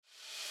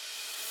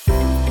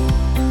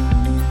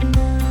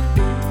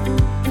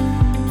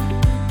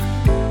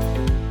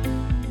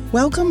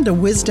Welcome to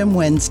Wisdom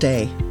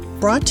Wednesday,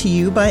 brought to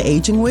you by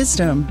Aging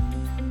Wisdom,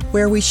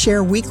 where we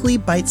share weekly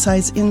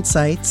bite-sized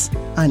insights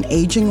on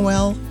aging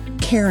well,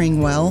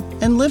 caring well,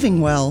 and living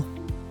well.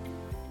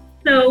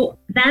 So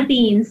that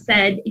being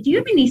said, do you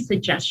have any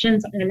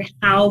suggestions on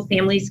how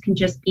families can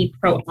just be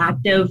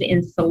proactive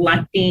in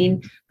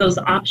selecting those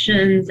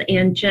options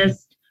and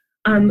just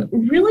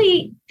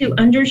really to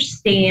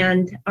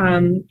understand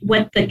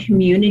what the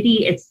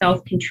community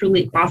itself can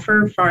truly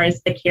offer as far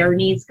as the care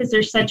needs? Because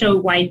there's such a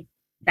wide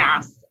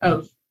vast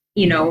of,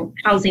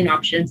 housing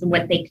options and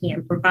what they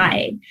can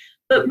provide.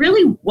 But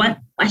really, what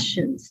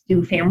questions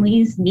do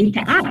families need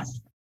to ask?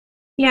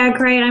 Yeah,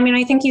 great.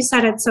 I think you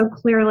said it so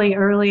clearly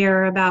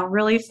earlier about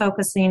really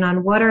focusing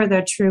on what are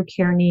the true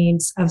care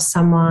needs of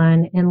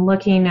someone and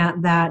looking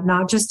at that,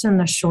 not just in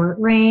the short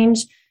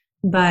range,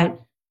 but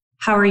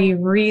how are you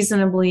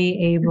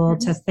reasonably able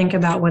to think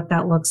about what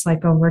that looks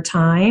like over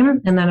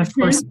time? And then, of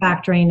course,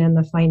 factoring in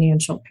the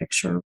financial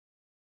picture.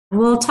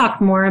 We'll talk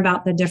more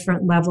about the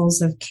different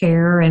levels of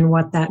care and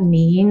what that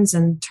means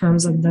in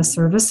terms of the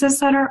services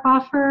that are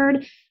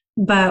offered.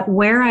 But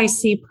where I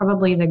see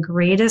probably the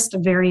greatest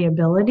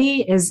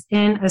variability is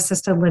in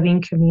assisted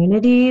living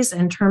communities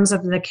in terms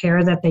of the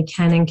care that they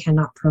can and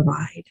cannot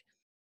provide.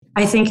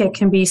 I think it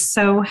can be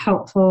so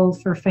helpful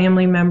for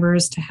family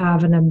members to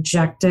have an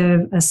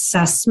objective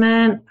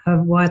assessment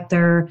of what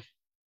their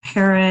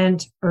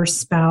parent or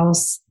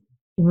spouse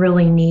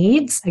really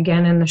needs,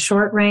 again, in the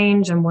short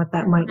range and what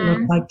that might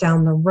look like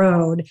down the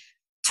road,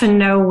 to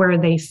know where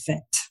they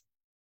fit.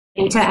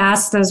 And to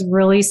ask those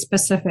really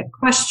specific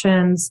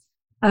questions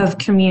of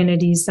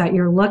communities that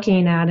you're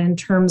looking at in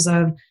terms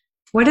of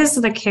what is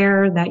the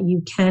care that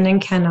you can and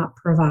cannot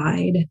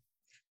provide.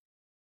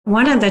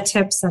 One of the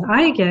tips that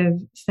I give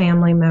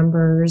family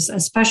members,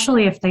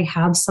 especially if they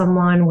have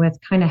someone with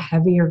kind of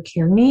heavier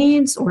care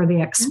needs, or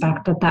they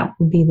expect that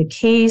will be the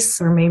case,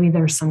 or maybe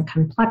there's some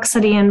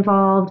complexity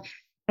involved,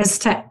 is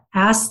to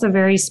ask the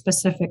very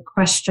specific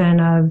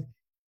question of,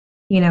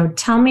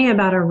 tell me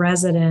about a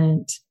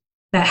resident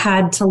that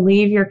had to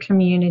leave your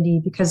community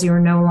because you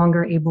were no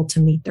longer able to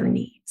meet their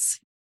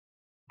needs.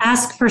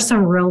 Ask for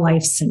some real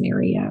life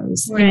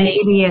scenarios. Right. And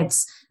maybe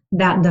it's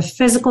that the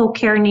physical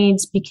care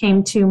needs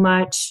became too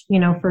much.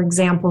 For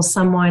example,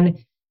 someone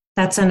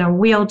that's in a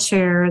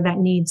wheelchair that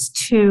needs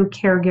 2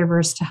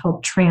 caregivers to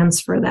help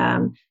transfer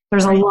them.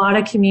 There's a lot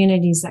of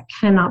communities that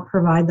cannot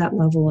provide that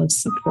level of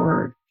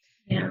support.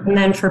 Yeah. And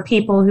then for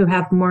people who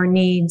have more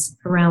needs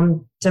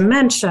around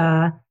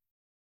dementia,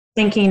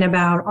 thinking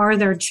about, are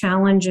there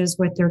challenges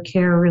with their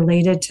care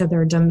related to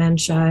their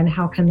dementia, and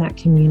how can that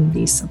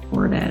community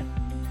support it?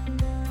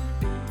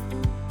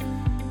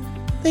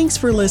 Thanks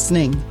for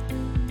listening.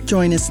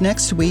 Join us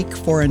next week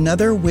for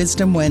another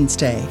Wisdom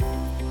Wednesday.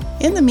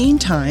 In the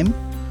meantime,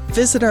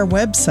 visit our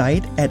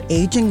website at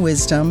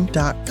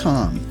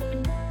agingwisdom.com,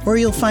 where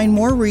you'll find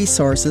more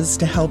resources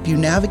to help you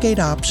navigate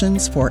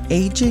options for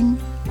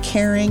aging,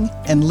 caring,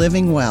 and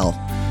living well.